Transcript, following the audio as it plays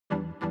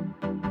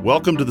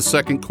Welcome to the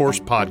Second Course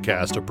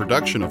Podcast, a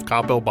production of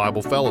Coppell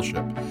Bible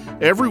Fellowship.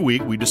 Every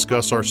week we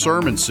discuss our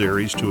sermon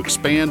series to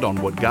expand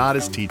on what God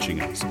is teaching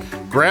us.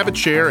 Grab a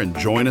chair and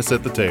join us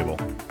at the table.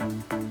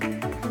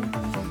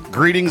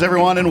 Greetings,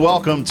 everyone, and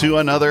welcome to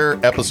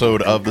another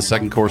episode of the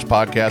Second Course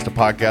Podcast, a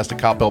podcast of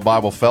Coppell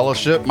Bible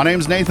Fellowship. My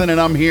name's Nathan,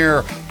 and I'm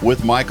here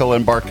with Michael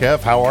and Barkev.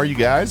 How are you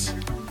guys?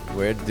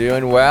 We're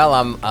doing well.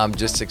 I'm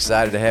just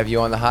excited to have you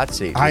on the hot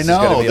seat. I know. This is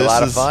going to be a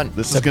lot of fun.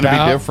 This is going to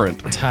be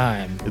different.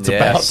 Time. It's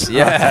about time.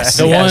 Yes.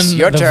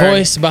 The turn.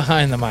 voice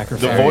behind the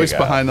microphone. The voice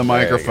behind the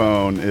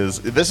microphone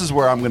this is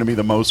where I'm going to be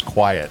the most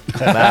quiet.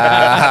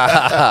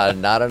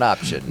 Not an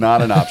option.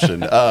 Not an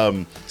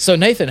option. So,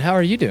 Nathan, how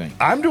are you doing?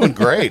 I'm doing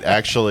great,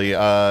 actually.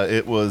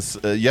 It was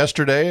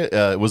yesterday.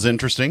 It was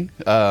interesting.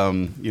 It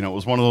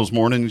was one of those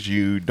mornings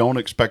you don't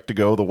expect to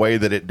go the way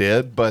that it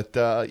did, but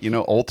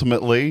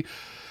ultimately.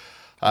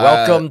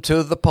 Welcome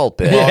to the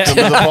pulpit. Welcome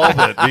to the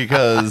pulpit,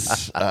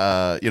 because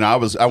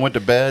I went to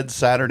bed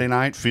Saturday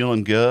night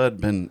feeling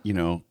good. Been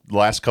the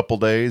last couple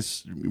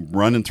days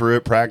running through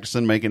it,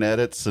 practicing, making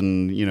edits,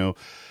 and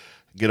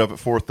get up at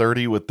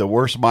 4:30 with the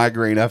worst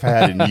migraine I've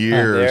had in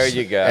years. There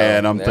you go.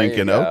 And I'm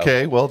thinking,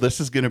 okay, well, this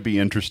is going to be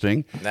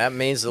interesting. That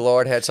means the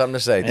Lord had something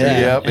to say to you.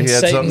 Yep, and he had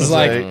Satan's something to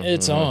like, say.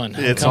 it's on.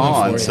 It's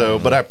on. So,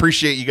 but I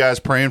appreciate you guys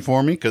praying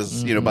for me,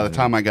 because by the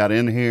time I got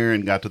in here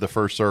and got to the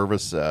first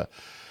service,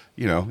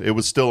 it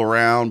was still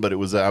around, but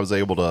I was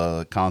able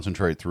to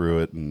concentrate through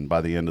it, and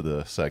by the end of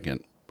the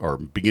second, or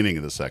beginning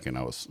of the second,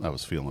 I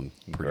was feeling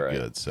pretty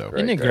good. So,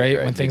 Isn't it great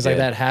when things like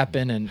that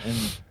happen, and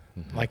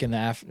like in the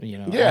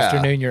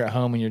afternoon you're at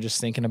home and you're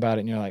just thinking about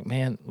it, and you're like,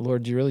 man,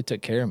 Lord, you really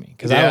took care of me,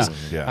 because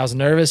I was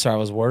nervous, or I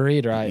was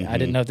worried, or I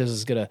didn't know if this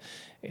was gonna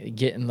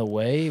get in the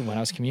way when I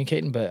was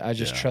communicating, but I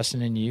just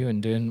trusting in you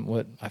and doing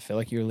what I feel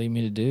like you were leading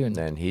me to do,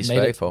 and He's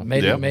faithful.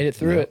 Made it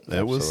through it.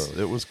 It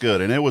was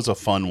good, and it was a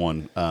fun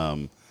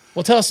one.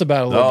 Well, tell us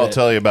about it a little bit. I'll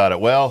tell you about it.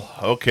 Well,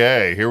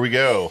 okay, here we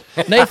go.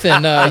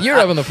 Nathan, you're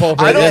up in the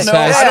pulpit. I don't know.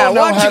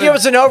 Why don't you give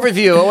us an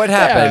overview of what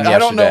happened yesterday? I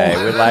don't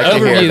know. We'd like to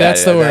hear Overview,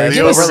 that's the word. The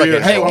overview.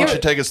 Hey, why don't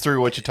you take us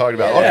through what you talked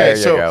about? Okay, There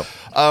you go.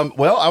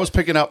 I was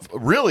picking up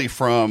really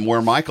from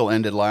where Michael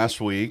ended last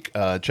week,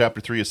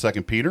 chapter 3 of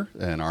 2 Peter,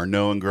 in our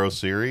Know and Grow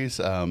series.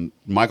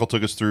 Michael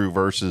took us through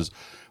verses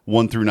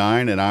 1 through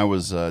 9, and I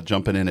was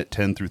jumping in at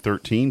 10 through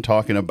 13,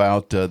 talking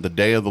about the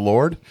day of the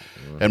Lord.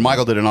 And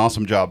Michael did an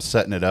awesome job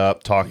setting it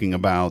up, talking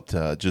about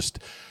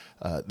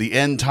the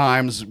end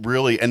times,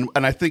 really. And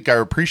I think I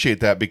appreciate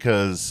that,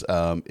 because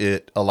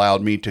it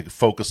allowed me to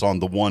focus on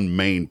the one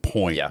main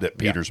point that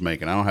Peter's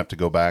making. I don't have to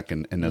go back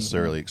and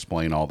necessarily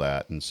explain all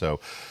that. And so,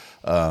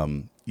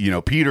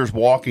 Peter's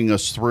walking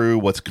us through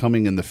what's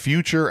coming in the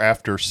future,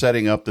 after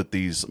setting up that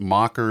these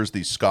mockers,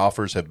 these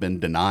scoffers, have been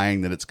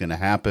denying that it's going to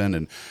happen,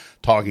 and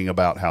talking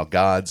about how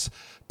God's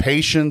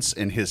patience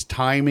and his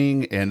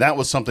timing. And that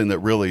was something that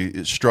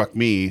really struck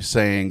me,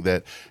 saying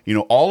that,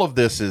 all of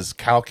this is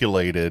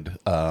calculated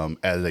at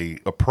a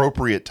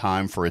appropriate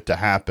time for it to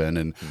happen.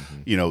 And,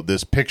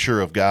 this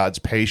picture of God's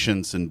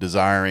patience and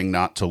desiring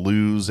not to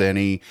lose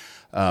any.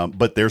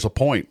 But there's a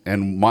point.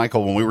 And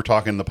Michael, when we were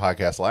talking in the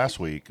podcast last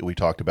week, we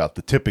talked about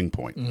the tipping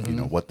point,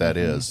 what that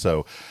is.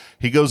 So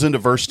he goes into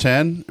verse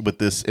 10 with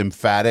this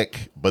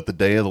emphatic, but the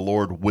day of the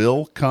Lord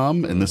will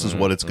come, and this is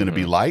what it's going to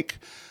be like.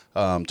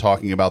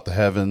 Talking about the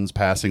heavens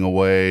passing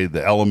away,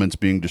 the elements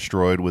being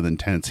destroyed with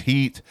intense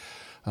heat.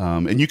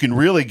 And you can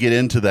really get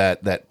into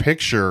that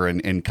picture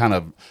and kind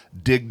of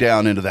dig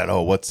down into that,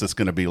 what's this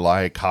going to be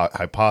like,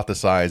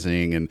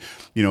 hypothesizing. And,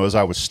 as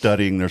I was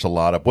studying, there's a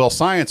lot of,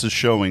 science is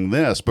showing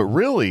this, but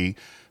really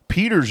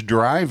Peter's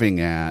driving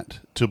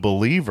to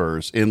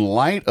believers, in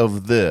light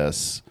of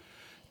this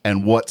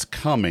and what's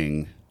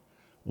coming,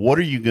 what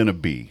are you going to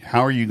be?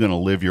 How are you going to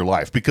live your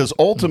life? Because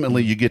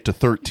ultimately you get to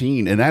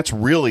 13, and that's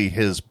really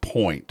his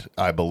point,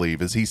 I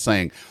believe, is he's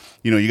saying,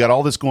 you got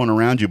all this going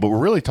around you, but we're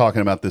really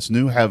talking about this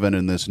new heaven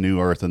and this new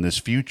earth and this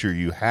future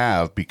you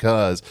have,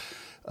 because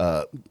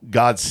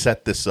God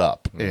set this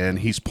up and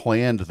he's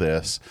planned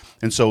this.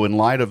 And so in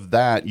light of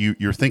that,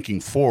 you're thinking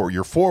forward.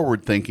 You're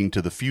forward thinking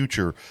to the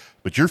future,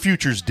 but your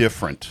future's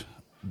different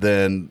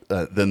than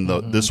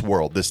this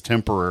world, this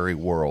temporary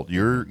world.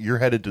 You're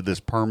headed to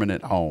this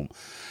permanent home.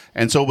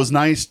 And so it was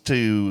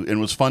it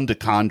was fun to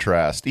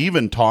contrast,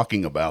 even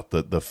talking about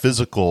the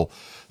physical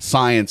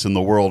science in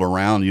the world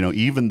around,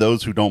 even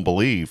those who don't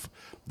believe,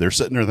 they're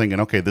sitting there thinking,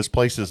 okay, this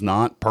place is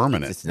not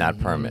permanent. It's not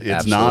permanent.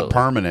 It's not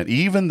permanent.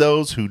 Even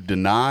those who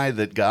deny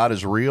that God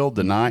is real,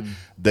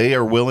 they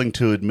are willing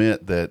to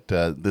admit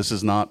that this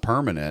is not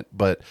permanent.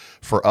 But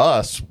for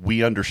us,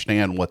 we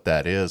understand what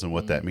that is and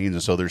what that means.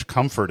 And so there's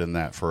comfort in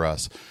that for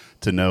us,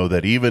 to know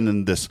that even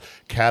in this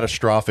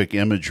catastrophic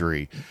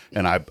imagery,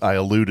 and I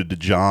alluded to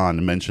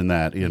John, mentioned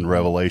that in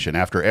Revelation,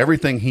 after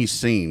everything he's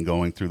seen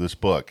going through this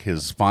book,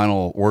 his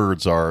final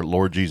words are,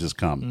 Lord Jesus,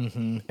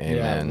 come.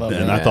 Amen. Yeah,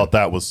 And I thought,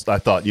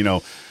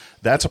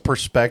 that's a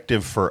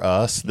perspective for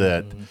us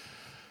that,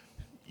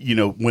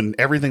 when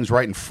everything's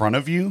right in front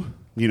of you,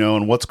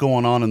 and what's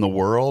going on in the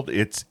world,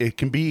 it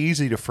can be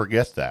easy to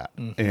forget that.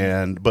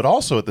 But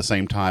also at the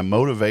same time,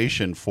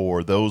 motivation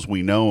for those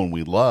we know and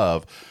we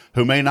love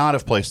who may not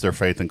have placed their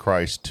faith in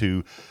Christ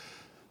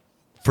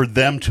for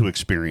them to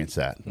experience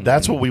that.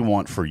 That's what we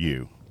want for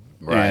you.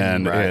 Right,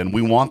 and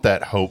we want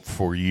that hope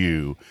for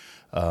you.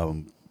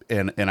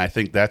 And I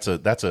think that's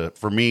a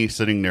for me,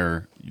 sitting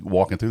there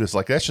walking through this,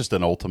 like, that's just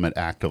an ultimate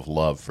act of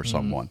love for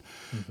someone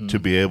to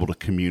be able to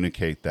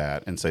communicate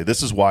that and say,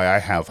 this is why I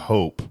have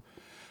hope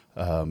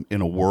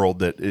in a world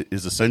that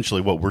is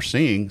essentially what we're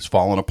seeing is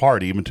falling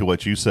apart, even to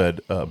what you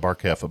said,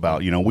 Barkev,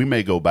 about, we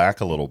may go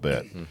back a little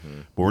bit,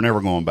 but we're never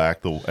going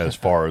back as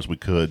far as we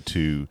could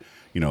to,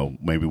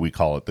 maybe we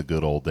call it the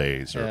good old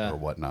days or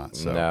whatnot.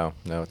 So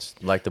No, it's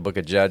like the book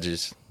of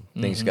Judges.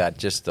 Things got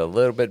just a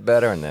little bit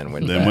better and then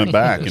went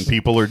back. And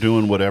people are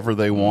doing whatever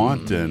they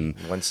want. And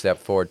one step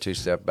forward, two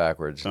step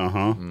backwards.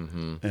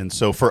 And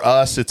so for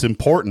us, it's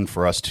important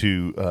for us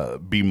to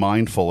be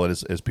mindful,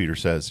 as Peter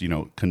says,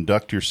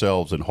 conduct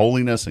yourselves in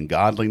holiness and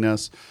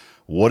godliness.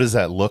 What does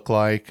that look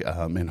like?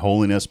 In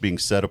holiness, being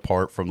set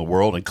apart from the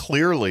world and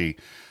clearly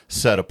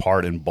set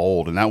apart and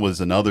bold. And that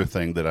was another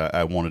thing that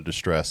I wanted to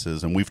stress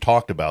is, and we've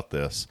talked about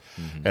this,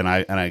 and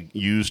I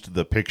used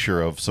the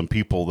picture of some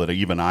people that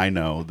even I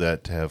know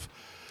that have,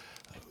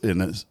 in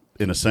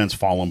a sense,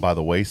 fallen by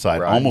the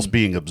wayside, almost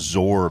being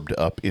absorbed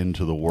up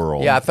into the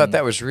world. Yeah, I thought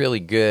that was really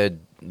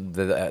good,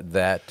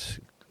 that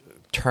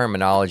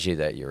terminology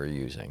that you were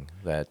using,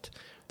 that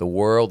the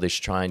world is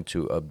trying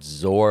to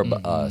absorb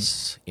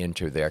us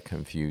into their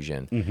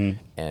confusion,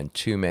 and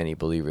too many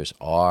believers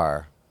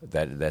are.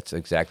 That's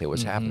exactly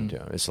what's happened to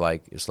them. It's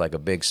like a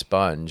big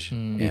sponge,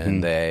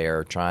 and they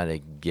are trying to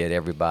get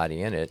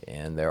everybody in it.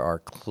 And there are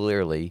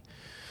clearly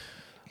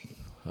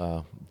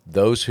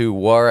those who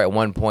were at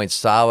one point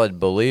solid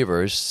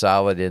believers,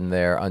 solid in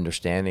their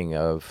understanding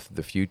of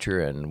the future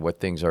and what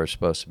things are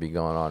supposed to be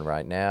going on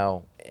right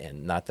now.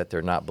 And not that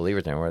they're not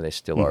believers anymore; they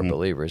still are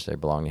believers. They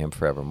belong to Him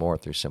forevermore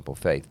through simple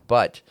faith,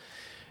 but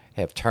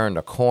have turned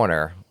a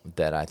corner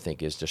that I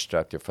think is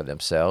destructive for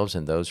themselves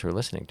and those who are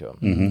listening to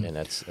them. And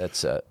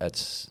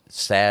that's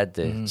sad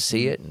to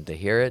see it and to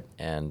hear it.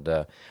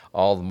 And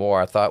all the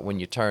more, I thought when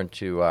you turned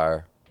to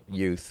our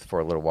youth for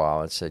a little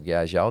while and said,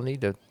 guys, y'all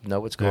need to know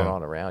what's going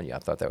on around you. I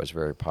thought that was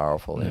very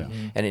powerful.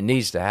 And it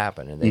needs to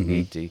happen. And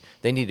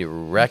they need to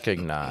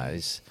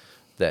recognize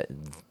that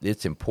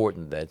it's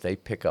important that they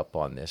pick up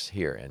on this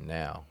here and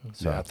now.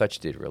 So I thought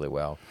you did really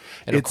well.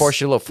 And of course,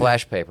 your little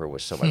flash paper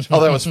was so much fun.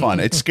 Oh, that was fun.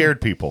 It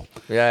scared people.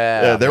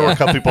 There were a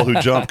couple people who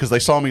jumped because they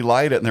saw me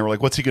light it and they were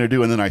like, what's he going to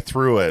do? And then I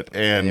threw it.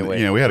 And,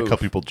 we had a couple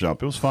people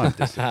jump. It was fun.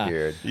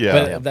 Disappeared.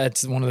 But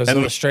that's one of those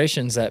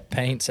illustrations that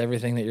paints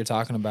everything that you're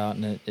talking about.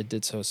 And it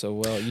did so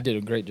well. You did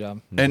a great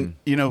job. And,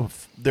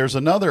 there's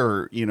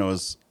another,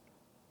 is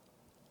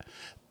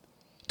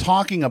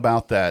talking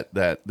about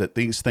that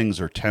these things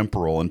are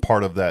temporal, and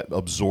part of that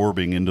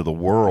absorbing into the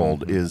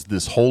world is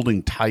this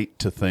holding tight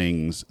to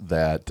things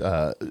that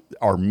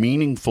are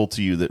meaningful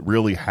to you that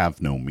really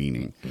have no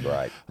meaning.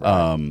 Right.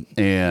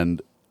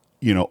 And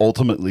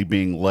ultimately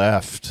being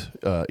left,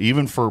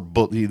 even for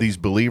these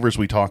believers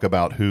we talk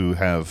about who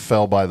have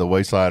fell by the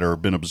wayside or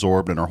been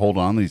absorbed and are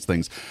holding on to these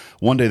things,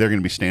 one day they're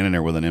going to be standing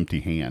there with an empty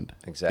hand.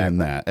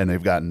 Exactly. And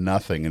they've got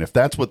nothing. And if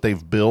that's what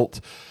they've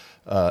built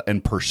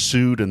and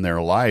pursued in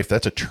their life,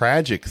 that's a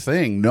tragic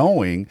thing,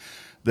 knowing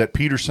that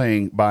Peter's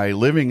saying by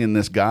living in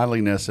this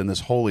godliness and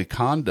this holy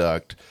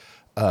conduct,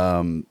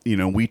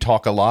 we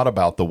talk a lot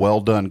about the well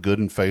done, good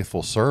and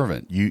faithful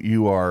servant.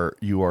 You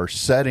are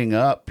setting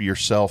up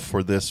yourself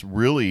for this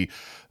really,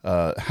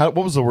 what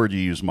was the word you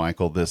used,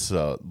 Michael? This,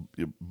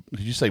 did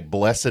you say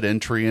blessed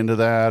entry into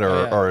that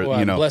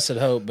blessed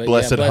hope, but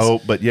blessed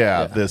hope, but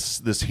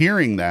this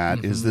hearing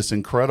that is this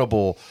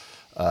incredible,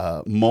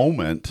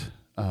 moment,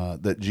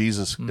 that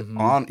Jesus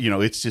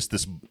it's just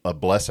this a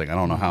blessing. I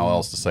don't know how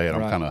else to say it.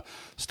 I'm kind of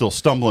still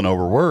stumbling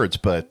over words,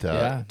 but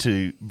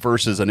to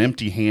versus an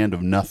empty hand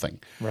of nothing,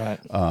 right?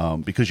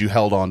 Because you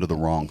held on to the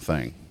wrong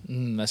thing.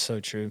 That's so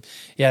true.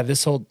 Yeah,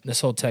 this whole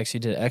text you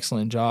did an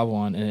excellent job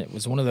on, and it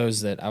was one of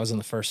those that I was in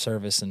the first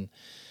service, and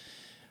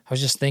I was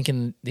just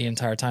thinking the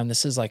entire time,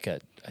 this is like a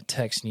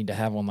text you need to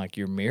have on like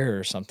your mirror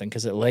or something,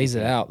 because it lays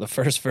it out. The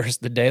first verse,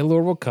 the day of the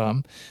Lord will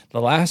come.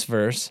 The last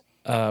verse,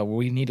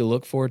 we need to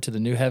look forward to the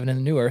new heaven and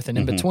the new earth, and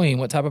in between,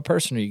 what type of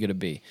person are you going to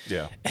be?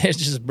 Yeah, it's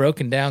just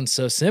broken down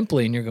so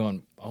simply, and you're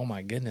going, oh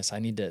my goodness, I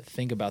need to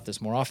think about this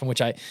more often,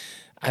 which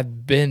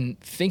I've been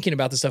thinking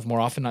about this stuff more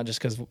often, not just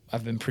because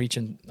I've been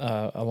preaching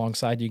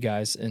alongside you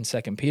guys in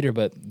 2 Peter,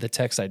 but the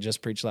text I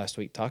just preached last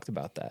week talked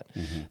about that,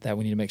 that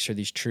we need to make sure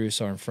these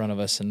truths are in front of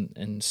us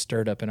and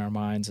stirred up in our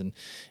minds, and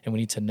we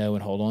need to know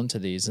and hold on to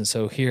these. And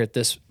so here at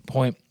this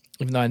point,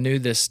 even though I knew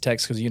this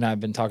text because you and I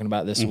have been talking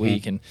about this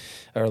week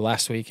or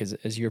last week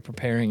as you're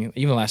preparing,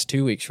 even the last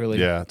 2 weeks, really.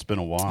 Yeah, it's been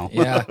a while.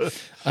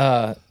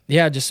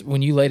 Just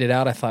when you laid it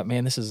out, I thought,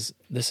 man, this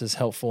is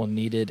helpful and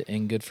needed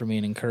and good for me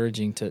and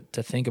encouraging to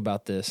think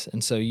about this.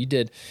 And so you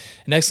did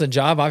an excellent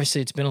job. Obviously,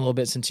 it's been a little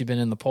bit since you've been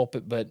in the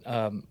pulpit, but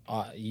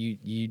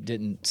you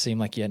didn't seem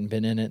like you hadn't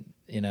been in it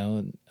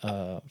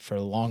for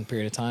a long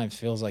period of time. It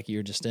feels like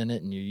you're just in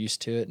it and you're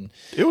used to it, and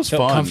it was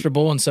felt fun,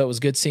 comfortable, and so it was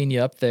good seeing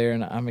you up there.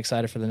 And I'm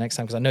excited for the next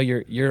time because I know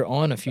you're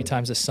on a few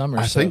times this summer.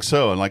 I think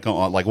so, and like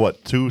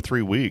what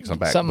 2-3 weeks I'm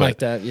back, something like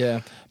that.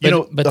 Yeah,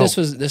 but this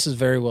is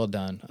very well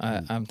done.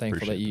 I'm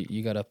thankful that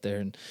you got up there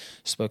and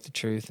spoke the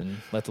truth and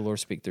let the Lord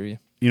speak through you.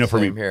 For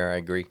Same me, here, I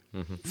agree.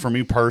 Mm-hmm. For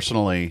me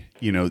personally,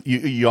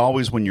 you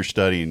always, when you're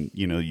studying,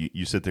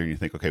 you sit there and you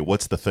think, okay,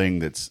 what's the thing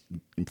that's,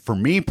 for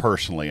me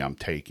personally, I'm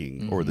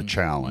taking, or the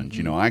challenge.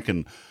 I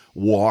can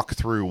walk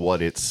through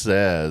what it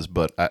says,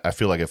 but I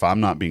feel like if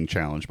I'm not being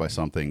challenged by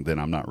something, then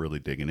I'm not really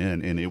digging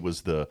in. And it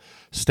was the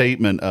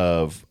statement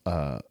of,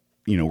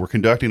 we're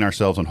conducting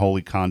ourselves in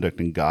holy conduct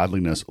and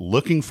godliness,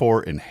 looking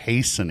for and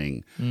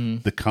hastening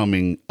the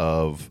coming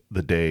of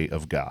the day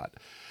of God.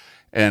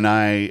 And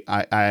I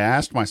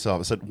asked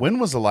myself, I said, when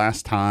was the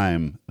last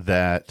time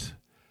that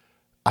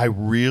I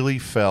really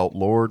felt,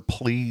 Lord,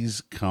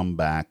 please come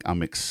back.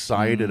 I'm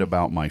excited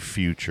about my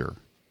future.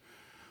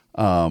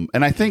 And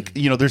I think,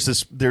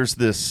 there's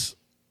this,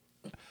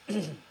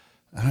 I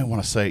don't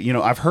want to say,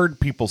 I've heard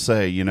people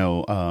say,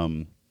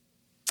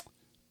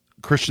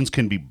 Christians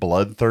can be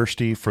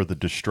bloodthirsty for the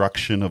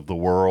destruction of the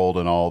world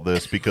and all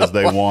this because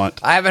they want.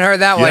 I haven't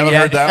heard that one yet.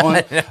 Heard that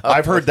one? No.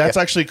 I've heard that's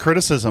actually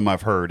criticism.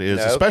 I've heard is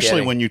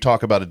especially when you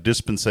talk about a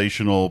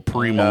dispensational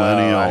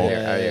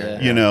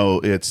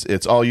premillennial.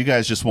 It's all you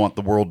guys just want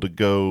the world to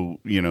go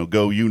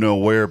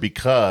where,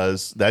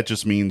 because that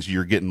just means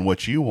you're getting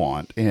what you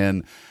want.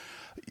 And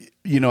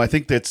I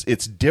think it's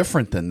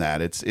different than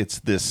that. It's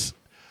this.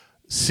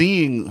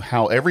 Seeing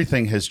how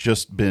everything has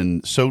just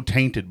been so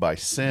tainted by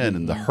sin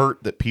and the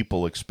hurt that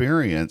people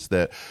experience,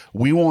 that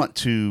we want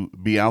to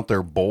be out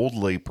there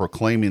boldly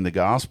proclaiming the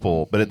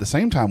gospel, but at the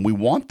same time, we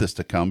want this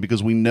to come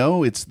because we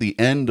know it's the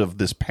end of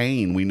this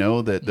pain. We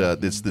know that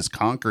it's this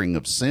conquering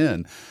of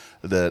sin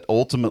that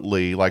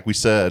ultimately, like we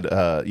said,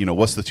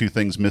 what's the two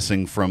things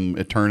missing from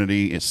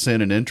eternity? Is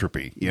sin and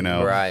entropy.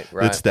 Right.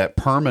 It's that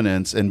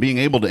permanence and being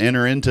able to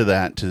enter into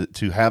that,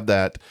 to have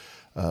that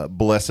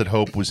blessed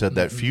hope. We said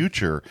that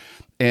future.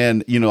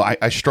 And,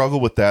 I struggle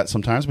with that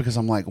sometimes because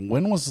I'm like,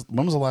 when was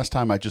the last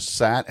time I just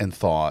sat and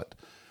thought,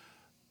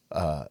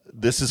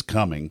 this is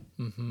coming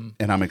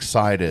and I'm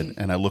excited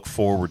and I look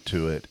forward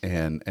to it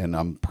and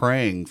I'm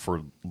praying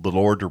for the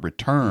Lord to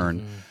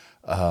return.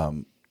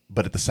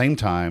 But at the same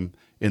time,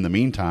 in the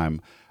meantime,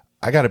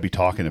 I got to be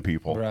talking to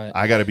people. Right.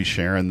 I got to be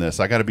sharing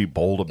this. I got to be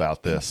bold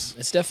about this.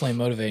 It's definitely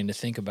motivating to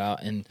think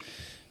about. And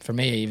for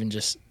me, even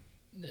just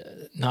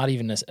not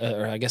even,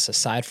 or I guess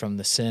aside from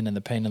the sin and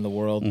the pain in the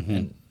world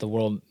and the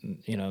world,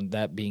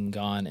 that being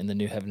gone and the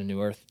new heaven and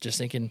new earth, just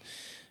thinking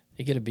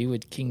you get to be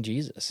with King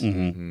Jesus,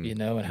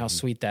 and how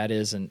sweet that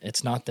is. And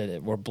it's not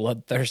that we're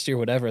bloodthirsty or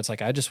whatever. It's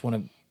like, I just want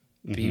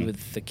to be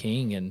with the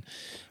King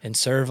and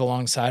serve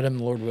alongside him,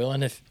 Lord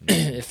willing,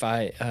 if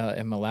I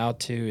am allowed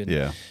to,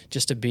 and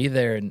just to be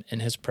there in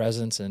his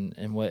presence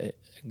and what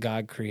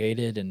God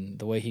created and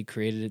the way he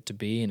created it to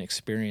be, and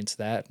experience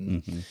that.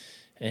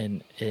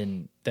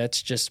 And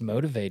that's just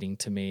motivating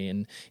to me.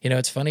 And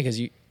it's funny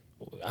because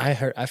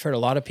I've heard a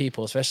lot of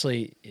people,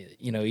 especially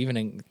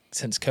even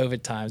since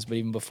COVID times, but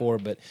even before,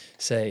 but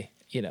say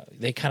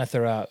they kind of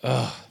throw out,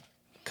 "Oh,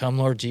 come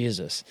Lord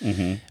Jesus,"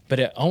 but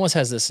it almost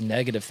has this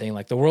negative thing,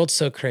 like the world's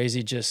so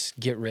crazy, just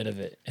get rid of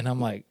it. And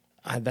I'm like,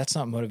 that's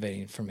not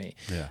motivating for me.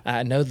 Yeah.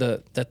 I know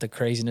that the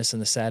craziness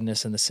and the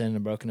sadness and the sin and the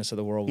brokenness of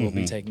the world will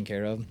be taken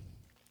care of,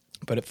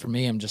 but for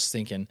me, I'm just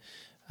thinking,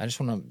 I just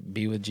want to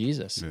be with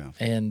Jesus. Yeah.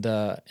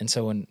 And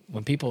so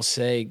when people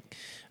say,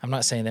 I'm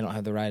not saying they don't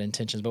have the right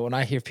intentions, but when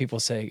I hear people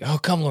say, "Oh,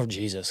 come Lord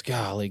Jesus,"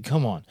 golly,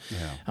 come on.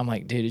 Yeah. I'm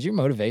like, dude, is your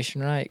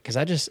motivation right? Because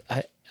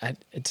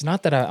it's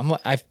not that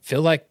I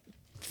feel like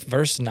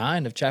verse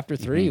 9 of chapter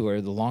 3, where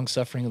the long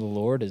suffering of the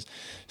Lord is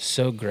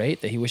so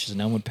great that he wishes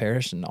none would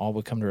perish and all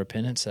would come to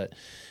repentance,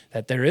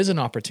 that there is an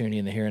opportunity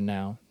in the here and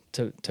now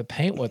to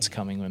paint what's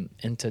coming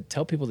and to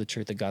tell people the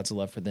truth of God's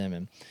love for them,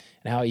 and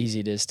how easy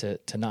it is to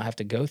not have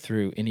to go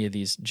through any of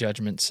these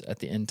judgments at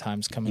the end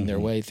times coming their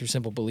way through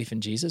simple belief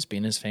in Jesus,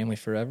 being his family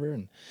forever.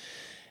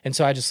 And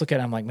so I just look at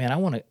it, I'm like, man, I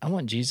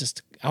want Jesus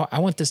to, I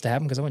want this to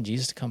happen because I want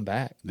Jesus to come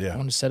back. Yeah. I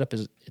want to set up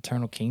his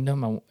eternal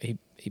kingdom.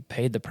 He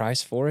paid the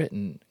price for it,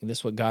 and this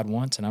is what God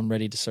wants, and I'm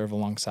ready to serve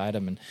alongside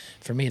him. And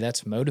for me,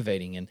 that's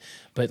motivating.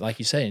 But like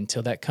you say,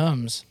 until that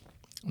comes,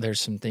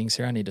 there's some things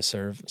here I need to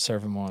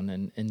serve him on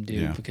and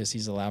do, because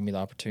he's allowed me the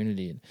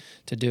opportunity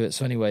to do it.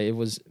 So anyway, it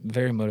was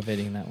very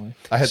motivating in that way.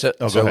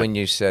 So when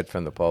you said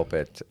from the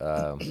pulpit,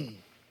 talking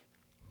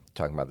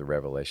about the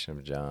revelation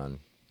of John,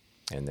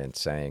 and then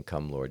saying,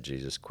 "Come, Lord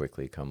Jesus,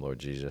 quickly, come, Lord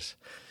Jesus,"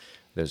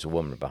 there's a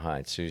woman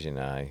behind Susie and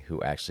I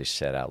who actually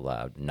said out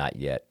loud, "Not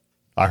yet."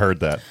 I heard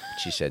that.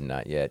 She said,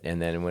 "Not yet."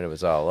 And then when it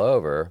was all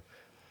over,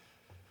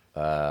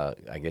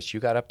 I guess you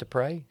got up to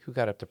pray? Who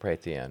got up to pray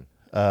at the end?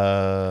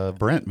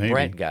 Brent, maybe.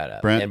 Brent got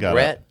up.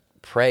 Brent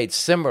prayed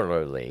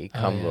similarly,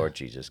 "Come, Lord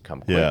Jesus,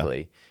 come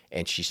quickly."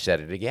 And she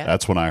said it again.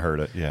 That's when I heard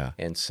it, yeah.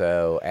 And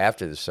so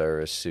after the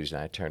service, Susan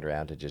and I turned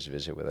around to just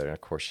visit with her. And, of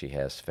course, she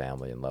has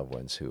family and loved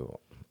ones who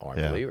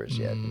aren't believers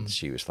yet. And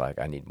she was like,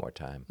 I need more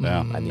time.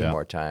 Yeah. I need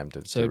more time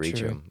to reach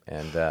true.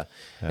 them.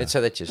 And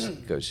so that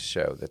just goes to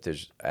show that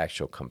there's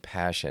actual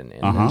compassion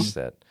in this,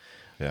 that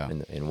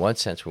in one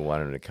sense we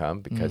want him to come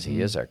because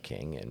he is our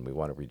king and we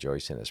want to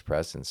rejoice in his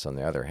presence. On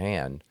the other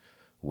hand,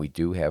 we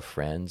do have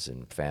friends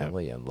and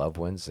family and loved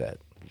ones that,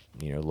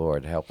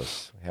 Lord, help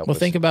us. Well,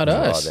 think about draw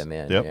us. them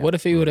in. Yep. Yeah. What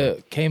if he would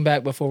have came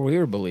back before we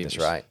were believers?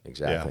 That's right.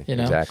 Exactly.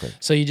 Exactly.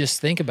 So you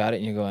just think about it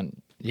and you're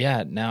going,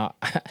 yeah, now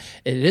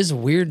it is a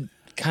weird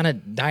kind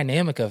of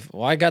dynamic of,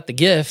 well, I got the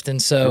gift,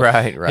 and so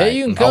Right. hey,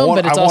 you can come,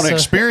 but it's I want also to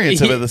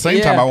experience it, but at the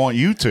same time, I want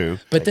you to.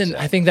 But then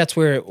I think that's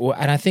where,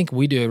 and I think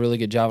we do a really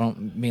good job. I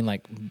don't mean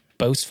like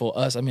boastful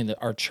us. I mean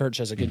our church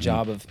does a good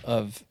job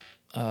of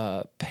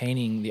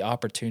painting the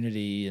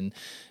opportunity and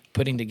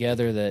putting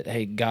together that,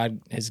 hey,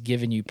 God has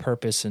given you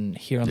purpose and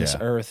here on this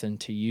earth, and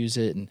to use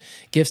it, and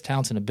gifts,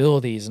 talents, and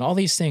abilities, and all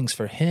these things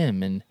for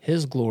Him and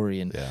His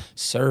glory and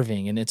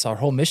serving. And it's our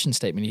whole mission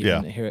statement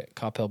even here at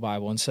Coppell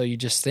Bible. And so you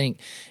just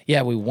think,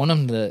 we want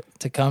Him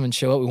to come and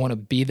show up. We want to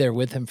be there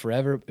with Him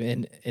forever.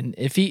 And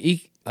if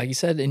he like you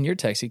said in your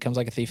text, He comes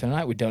like a thief in the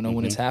night. We don't know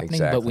when it's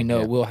happening, but we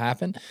know it will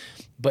happen.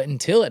 But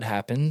until it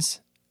happens,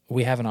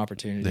 we have an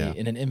opportunity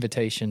and an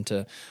invitation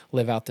to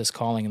live out this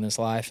calling in this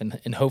life.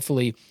 And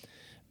hopefully,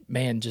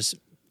 man, just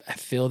I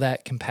feel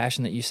that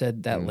compassion that you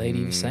said that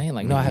lady was saying.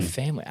 Like, no, I have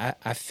family.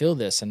 I feel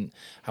this, and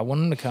I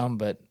want him to come,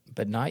 but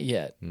not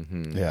yet.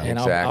 Yeah, and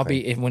I'll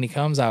be when he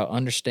comes, I'll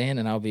understand,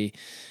 and I'll be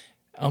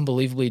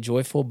unbelievably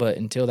joyful. But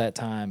until that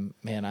time,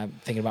 man, I'm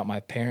thinking about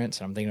my parents,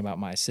 and I'm thinking about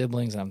my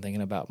siblings, and I'm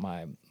thinking about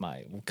my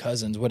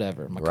cousins,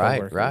 whatever, my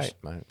coworkers. Right.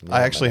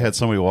 I actually had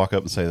somebody walk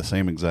up and say the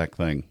same exact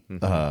thing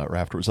right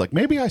afterwards. Like,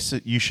 maybe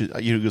you should.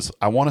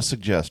 I want to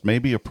suggest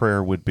maybe a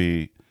prayer would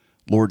be,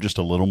 Lord, just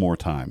a little more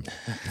time,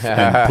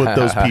 and put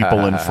those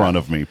people in front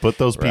of me. Put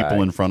those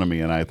people in front of me.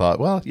 And I thought,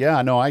 well,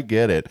 yeah, no, I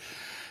get it.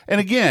 And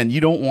again,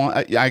 you don't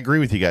want. I agree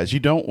with you guys. You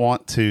don't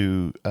want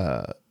to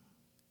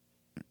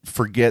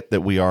forget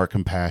that we are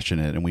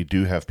compassionate, and we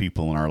do have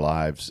people in our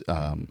lives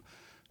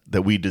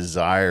that we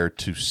desire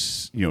to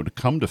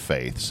come to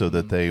faith, so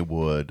that they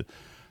would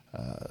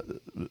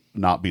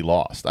not be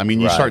lost. I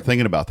mean, you start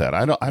thinking about that.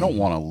 I don't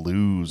want to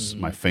lose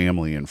my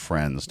family and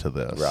friends to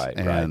this. Right.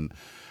 And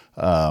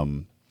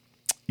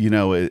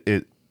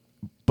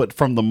but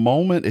from the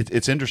moment,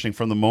 it's interesting,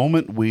 from the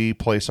moment we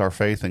place our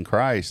faith in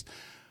Christ,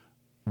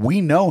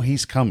 we know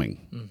He's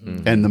coming.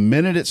 And the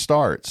minute it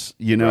starts,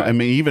 I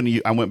mean,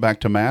 even I went back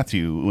to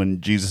Matthew when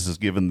Jesus is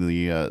given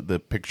the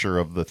picture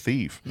of the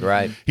thief.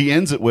 Right. He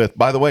ends it with,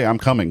 by the way, I'm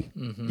coming.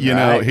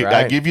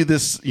 I give you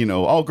this,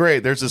 oh,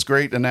 great, there's this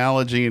great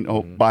analogy.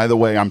 And by the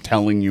way, I'm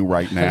telling you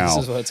right now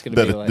this is what it's gonna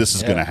be like. This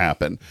is going to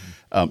happen.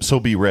 So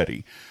be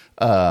ready.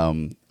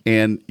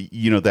 And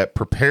that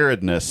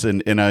preparedness,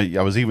 and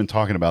I was even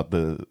talking about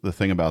the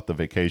thing about the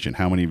vacation.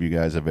 How many of you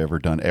guys have ever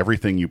done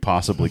everything you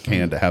possibly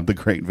can to have the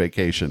great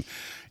vacation,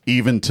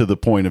 even to the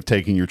point of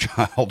taking your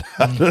child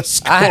out of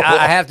school?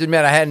 I have to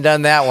admit, I hadn't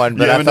done that one,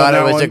 but I thought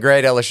it was a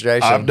great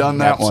illustration. I've done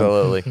that one.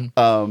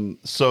 Absolutely.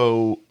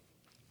 So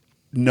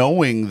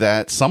knowing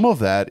that some of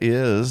that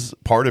is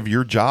part of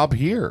your job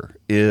here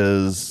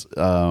is,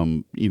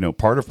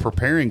 part of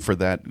preparing for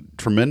that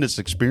tremendous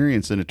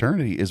experience in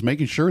eternity is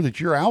making sure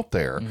that you're out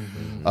there,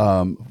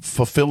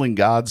 fulfilling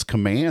God's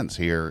commands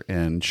here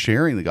and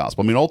sharing the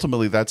gospel. I mean,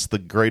 ultimately, that's the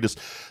greatest.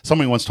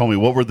 Somebody once told me,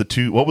 what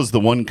was the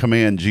one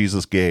command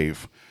Jesus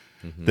gave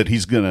that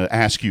He's going to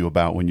ask you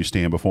about when you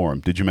stand before Him?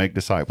 Did you make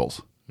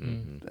disciples?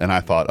 And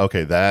I thought,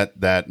 okay,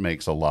 that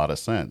makes a lot of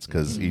sense,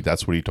 because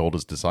that's what He told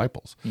His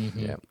disciples.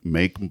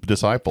 Make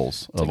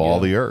disciples of all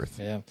the earth.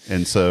 Yeah.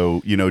 And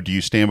so, do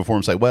you stand before Him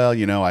and say, well,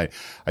 I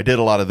did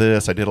a lot of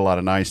this, I did a lot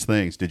of nice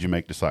things. Did you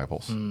make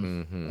disciples?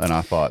 And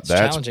I thought,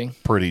 that's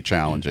pretty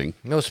challenging.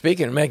 No,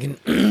 speaking of making,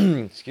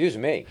 excuse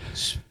me,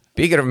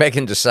 speaking of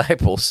making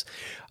disciples,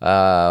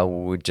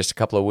 just a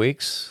couple of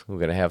weeks, we're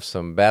going to have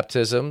some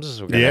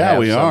baptisms. We're going to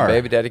have some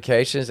baby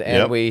dedications,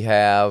 and we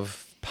have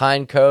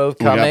Pine Cove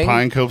coming. We got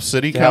Pine Cove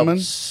City coming.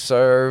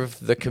 Serve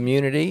the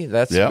community.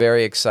 That's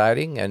very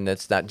exciting, and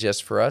it's not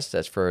just for us.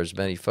 That's for as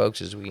many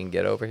folks as we can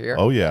get over here.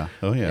 Oh yeah.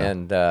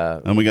 And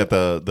we got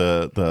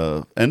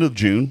the end of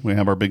June. We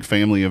have our big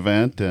family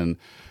event, and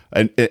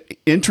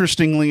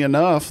interestingly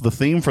enough, the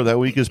theme for that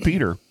week is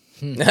Peter.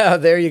 Oh,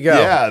 there you go.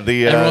 Yeah,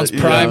 everyone's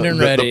primed and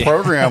ready. The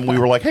program, we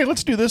were like, hey,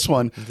 let's do this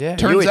one.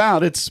 Turns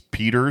out it's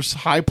Peter's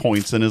high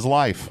points in his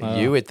life.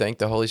 You would think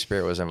the Holy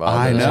Spirit was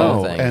involved in this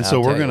whole thing. And so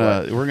we're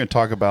gonna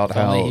talk about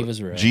how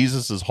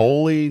Jesus is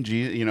holy.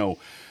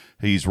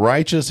 He's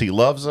righteous. He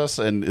loves us,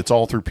 and it's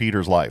all through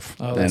Peter's life.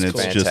 Oh, and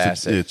it's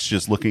fantastic. It's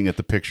just looking at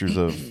the pictures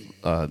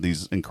of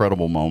these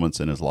incredible moments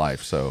in his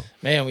life. So,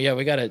 man,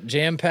 we got a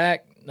jam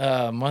pack.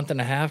 Month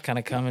and a half, kind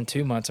of coming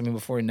 2 months. I mean,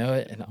 before we know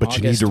it. But August,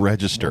 you need to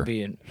register.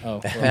 We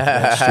want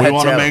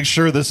to make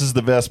sure this is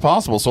the best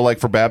possible. So, like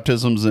for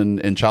baptisms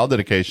and child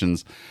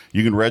dedications,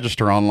 you can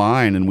register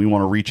online, and we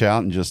want to reach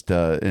out and just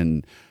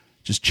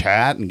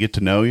chat and get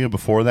to know you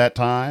before that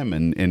time,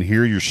 and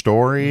hear your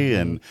story,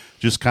 and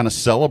just kind of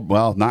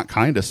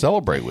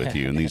celebrate with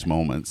you in these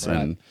moments. Right.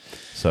 And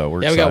So we're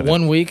we excited. got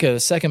 1 week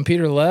of 2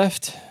 Peter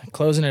left,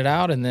 closing it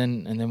out, and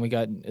then we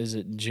got, is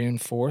it June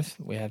 4th?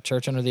 We have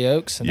Church Under the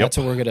Oaks, and that's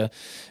where we're gonna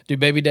do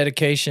baby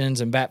dedications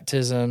and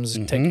baptisms,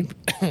 take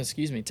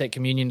take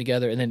communion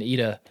together, and then eat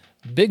a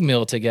big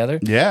meal together.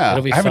 Yeah,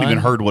 it'll be I haven't fun.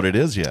 even heard what it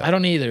is yet. I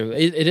don't either.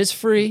 It is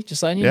free,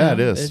 just letting you know. Yeah, it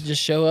is.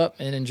 Just show up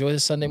and enjoy the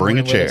Sunday Bring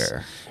morning. a with chair.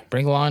 us.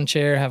 Bring a lawn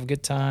chair. Have a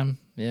good time.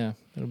 Yeah,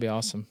 it'll be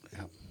awesome.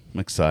 I'm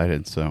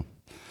excited. So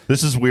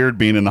this is weird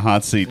being in the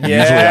hot seat.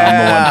 Yeah, Usually I'm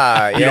the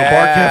one. You know,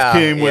 Barkev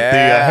came with the,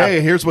 yeah.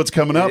 hey, here's what's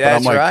coming up. Yeah, and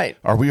I'm like, right.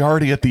 are we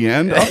already at the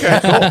end? Okay,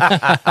 cool.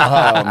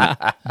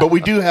 But we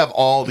do have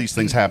all these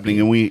things happening.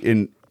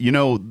 And you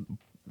know,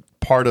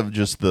 part of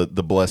just the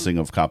blessing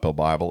of Coppell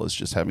Bible is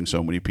just having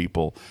so many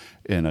people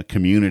in a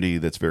community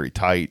that's very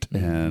tight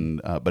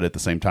and but at the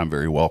same time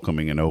very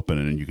welcoming and open,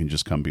 and you can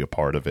just come be a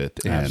part of it.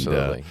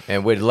 Absolutely.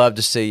 And we'd love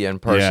to see you in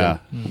person. Yeah,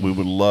 we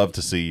would love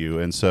to see you.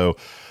 And so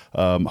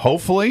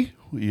hopefully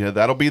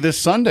that'll be this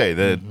Sunday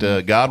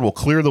that God will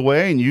clear the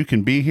way and you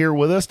can be here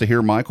with us to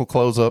hear Michael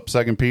close up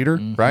 2 Peter,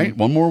 right?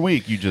 One more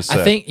week, you just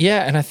said. I think,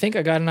 and I think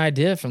I got an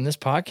idea from this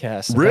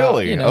podcast. About,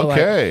 Really?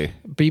 Okay.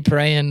 Like, be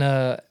praying,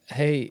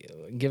 hey,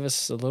 give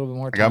us a little bit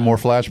more time. I got more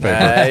flash paper.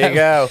 There you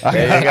go.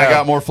 There you go. I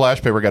got more flash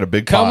paper. I got a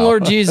big Come, pile.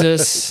 Lord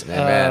Jesus,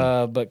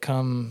 Amen. but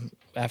come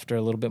after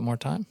a little bit more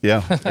time. Yeah,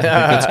 I think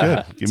that's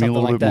good. Give me a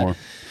little like bit that. more.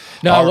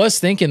 No, I was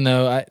thinking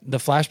though, the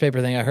flash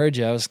paper thing. I heard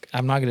you.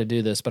 I'm not going to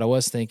do this, but I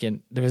was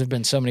thinking there's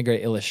been so many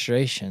great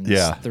illustrations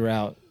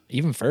throughout,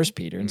 even 1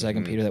 Peter and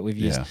 2 Peter that we've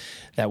used. Yeah.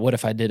 That what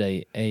if I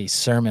did a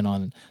sermon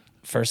on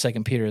 1st,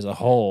 2 Peter as a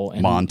whole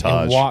and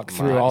Montage. and walk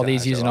through all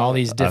these using all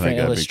these different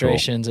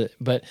illustrations.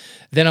 But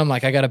then I'm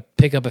like, I got to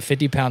pick up a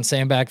 50-pound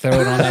sandbag, throw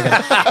it on like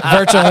a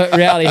virtual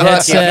reality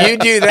headset. If you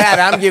do that,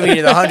 I'm giving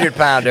you the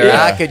 100-pounder.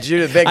 Yeah. I could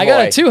do the big boy. I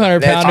got a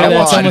 200-pounder.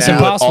 That's almost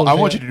impossible. I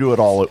want you to do it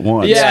all at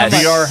once. Yeah,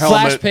 VR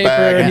helmet, flash paper,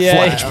 bag, and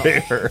yeah. flash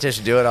paper.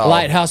 Just do it all.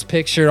 Lighthouse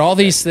picture, all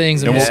these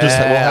things. And we'll just-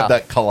 have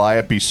that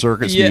Calliope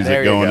circus music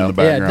There you going go. in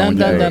the background.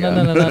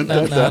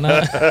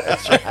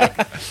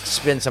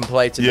 Spin some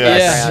plates in the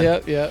Yes.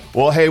 background. Yep.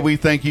 Well, hey, we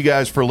thank you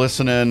guys for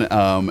listening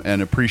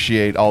and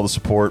appreciate all the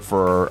support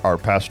for our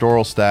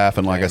pastoral staff.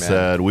 And like I Amen.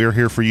 said, we're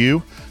here for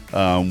you.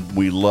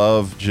 We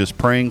love just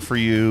praying for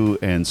you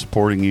and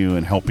supporting you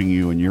and helping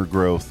you in your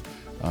growth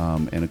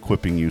and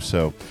equipping you.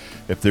 So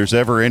if there's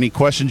ever any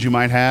questions you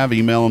might have,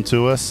 email them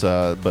to us.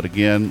 But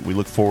again, we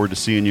look forward to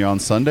seeing you on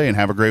Sunday, and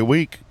have a great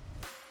week.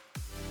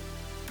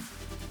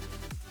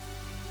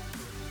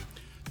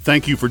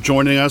 Thank you for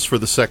joining us for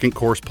the Second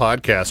Course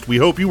podcast. We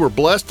hope you were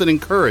blessed and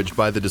encouraged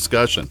by the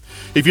discussion.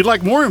 If you'd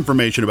like more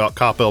information about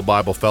Coppell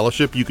Bible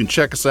Fellowship, you can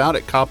check us out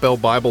at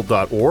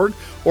coppellbible.org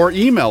or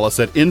email us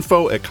at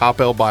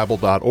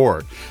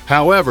info@coppellbible.org.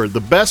 However,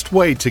 the best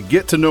way to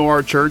get to know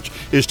our church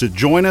is to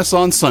join us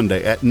on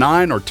Sunday at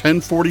 9 or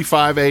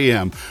 10:45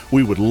 a.m.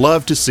 We would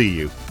love to see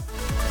you.